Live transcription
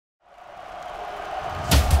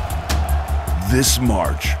This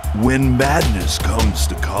March, when madness comes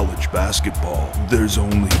to college basketball, there's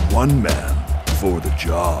only one man for the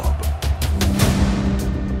job.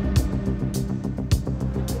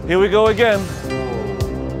 Here we go again.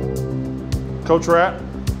 Coach Rat,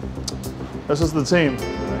 this is the team.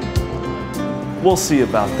 We'll see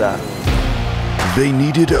about that. They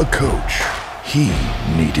needed a coach. He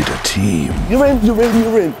needed a team. You're in.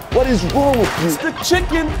 What is wrong with you? It's the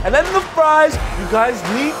chicken and then the fries. You guys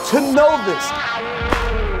need to know this.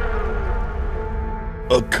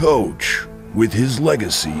 A coach with his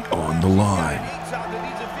legacy on the line.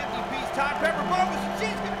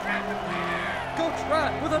 Coach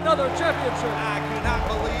Rat with another championship. I cannot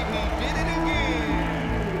believe he did it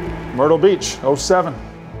again. Myrtle Beach, 07.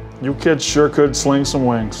 You kids sure could sling some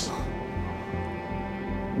wings.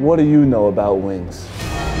 What do you know about wings?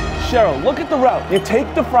 Cheryl, look at the route. You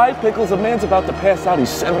take the fried pickles, a man's about to pass out, he's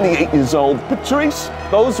 78 years old. Patrice,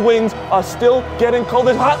 those wings are still getting cold.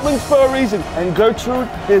 There's hot wings for a reason. And Gertrude,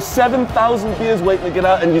 there's 7,000 beers waiting to get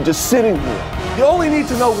out and you're just sitting here. You only need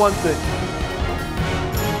to know one thing.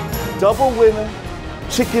 Double winner,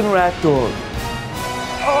 chicken rat dog.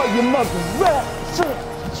 Oh, your mother's rat.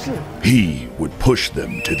 He would push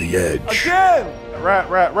them to the edge. Again!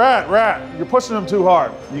 Rat. You're pushing them too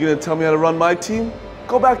hard. You gonna tell me how to run my team?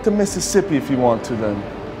 Go back to Mississippi if you want to then.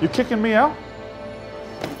 You kicking me out?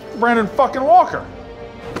 Brandon fucking Walker.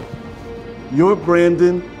 You're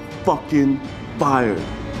Brandon fucking fired.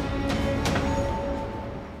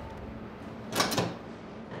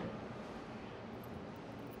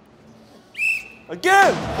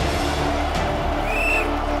 Again!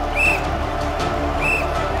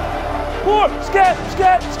 More! Scat!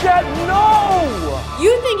 No!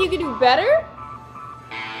 You think you can do better?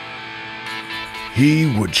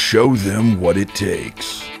 He would show them what it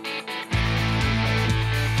takes.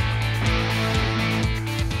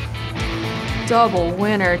 Double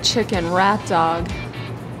winner chicken rat dog.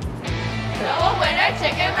 Double winner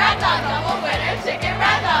chicken rat dog. Double winner chicken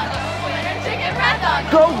rat dog. Double winner chicken rat dog.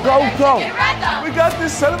 Go! Chicken rat dog. We got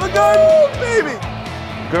this son of a gun, baby!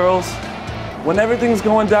 Girls, when everything's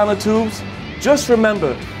going down the tubes, just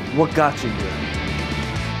remember what got you here.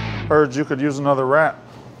 Heard you could use another rat.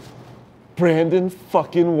 Brandon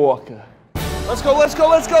fucking Walker. Let's go.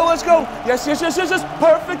 Yes.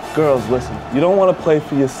 Perfect. Girls, listen, you don't want to play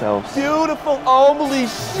for yourselves. Beautiful. Holy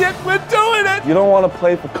shit, we're doing it. You don't want to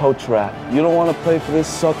play for Coach Rat. You don't want to play for this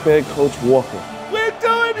suckbag Coach Walker. We're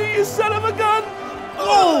doing it, you son of a gun.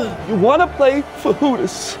 Oh, you want to play for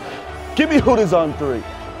Hooters. Give me Hooters on 3.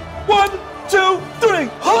 1, 2, 3.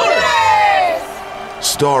 Hooters!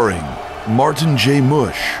 Starring Martin J.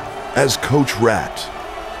 Mush as Coach Rat,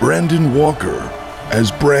 Brandon Walker as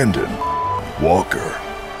Brandon Walker,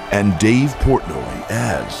 and Dave Portnoy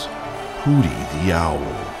as Hootie the Owl.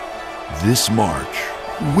 This March,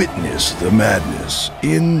 witness the madness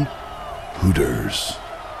in Hooters.